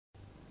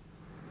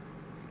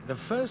The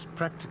first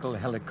practical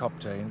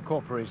helicopter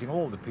incorporating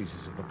all the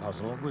pieces of the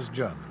puzzle was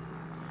German.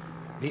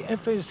 The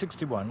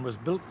Fa-61 was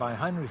built by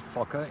Heinrich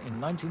Focke in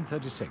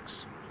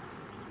 1936.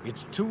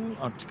 Its two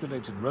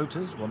articulated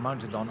rotors were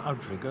mounted on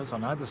outriggers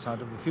on either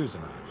side of the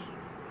fuselage.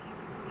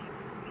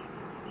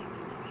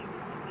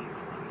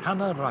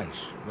 Hanna Reich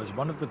was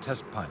one of the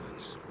test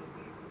pilots.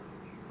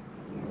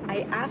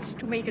 I asked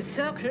to make a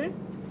circle,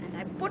 and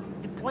I put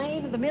the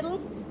plane in the middle.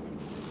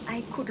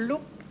 I could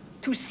look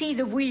to see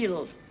the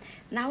wheel.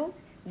 Now,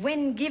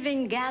 when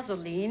giving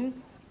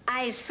gasoline,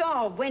 I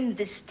saw when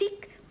the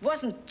stick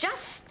wasn't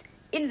just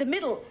in the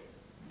middle,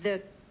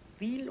 the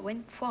wheel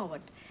went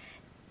forward.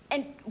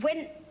 And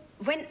when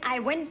I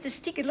went the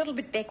stick a little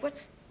bit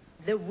backwards,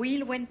 the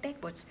wheel went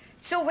backwards.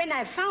 So when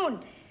I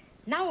found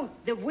now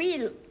the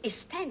wheel is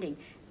standing,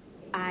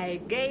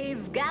 I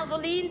gave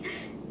gasoline.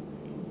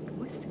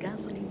 With the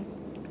gasoline,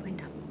 it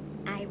went up.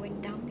 I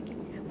went down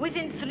again.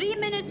 Within 3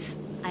 minutes,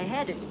 I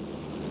had it.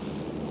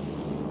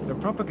 The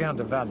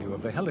propaganda value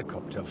of a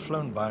helicopter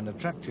flown by an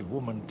attractive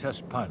woman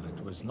test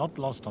pilot was not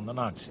lost on the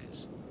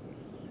Nazis.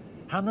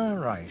 Hanna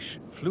Reich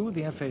flew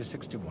the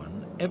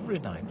Fa-61 every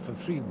night for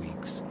 3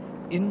 weeks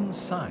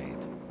inside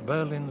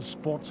Berlin's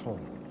Sports Hall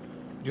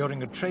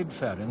during a trade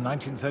fair in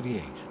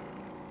 1938.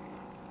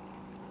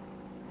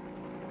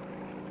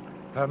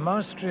 Her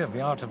mastery of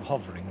the art of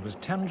hovering was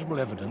tangible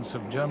evidence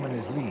of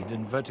Germany's lead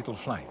in vertical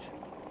flight.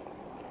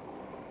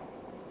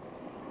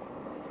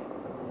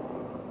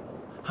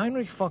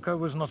 Heinrich Focke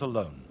was not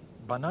alone.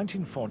 By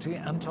 1940,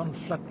 Anton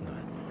Flettner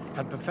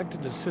had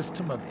perfected a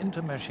system of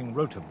intermeshing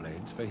rotor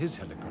blades for his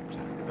helicopter,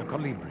 the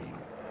Colibri.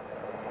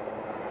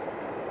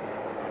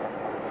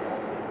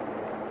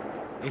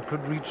 It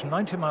could reach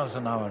 90 miles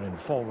an hour in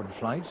forward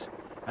flight,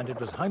 and it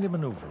was highly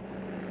maneuverable.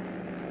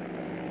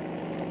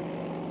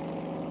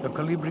 The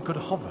Colibri could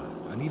hover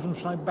and even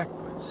fly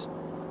backwards,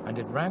 and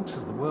it ranks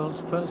as the world's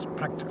first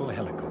practical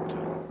helicopter.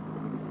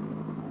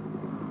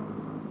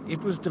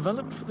 It was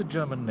developed for the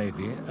German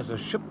Navy as a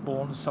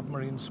shipborne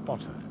submarine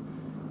spotter,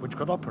 which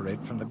could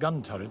operate from the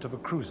gun turret of a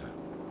cruiser.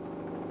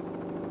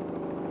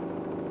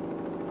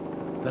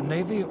 The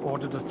Navy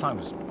ordered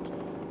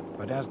 1,000,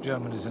 but as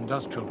Germany's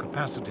industrial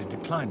capacity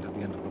declined at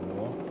the end of the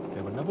war,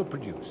 they were never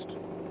produced.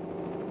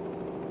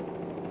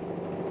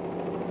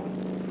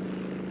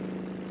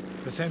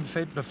 The same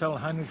fate befell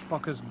Heinrich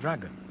Focke's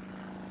Dragon.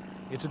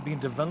 It had been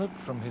developed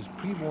from his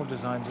pre-war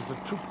designs as a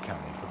troop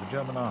carrier for the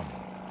German army.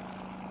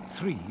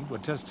 3 were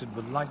tested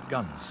with light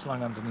guns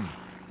slung underneath.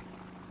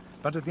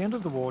 But at the end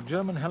of the war,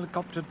 German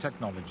helicopter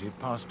technology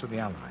passed to the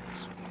Allies.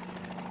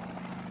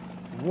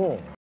 War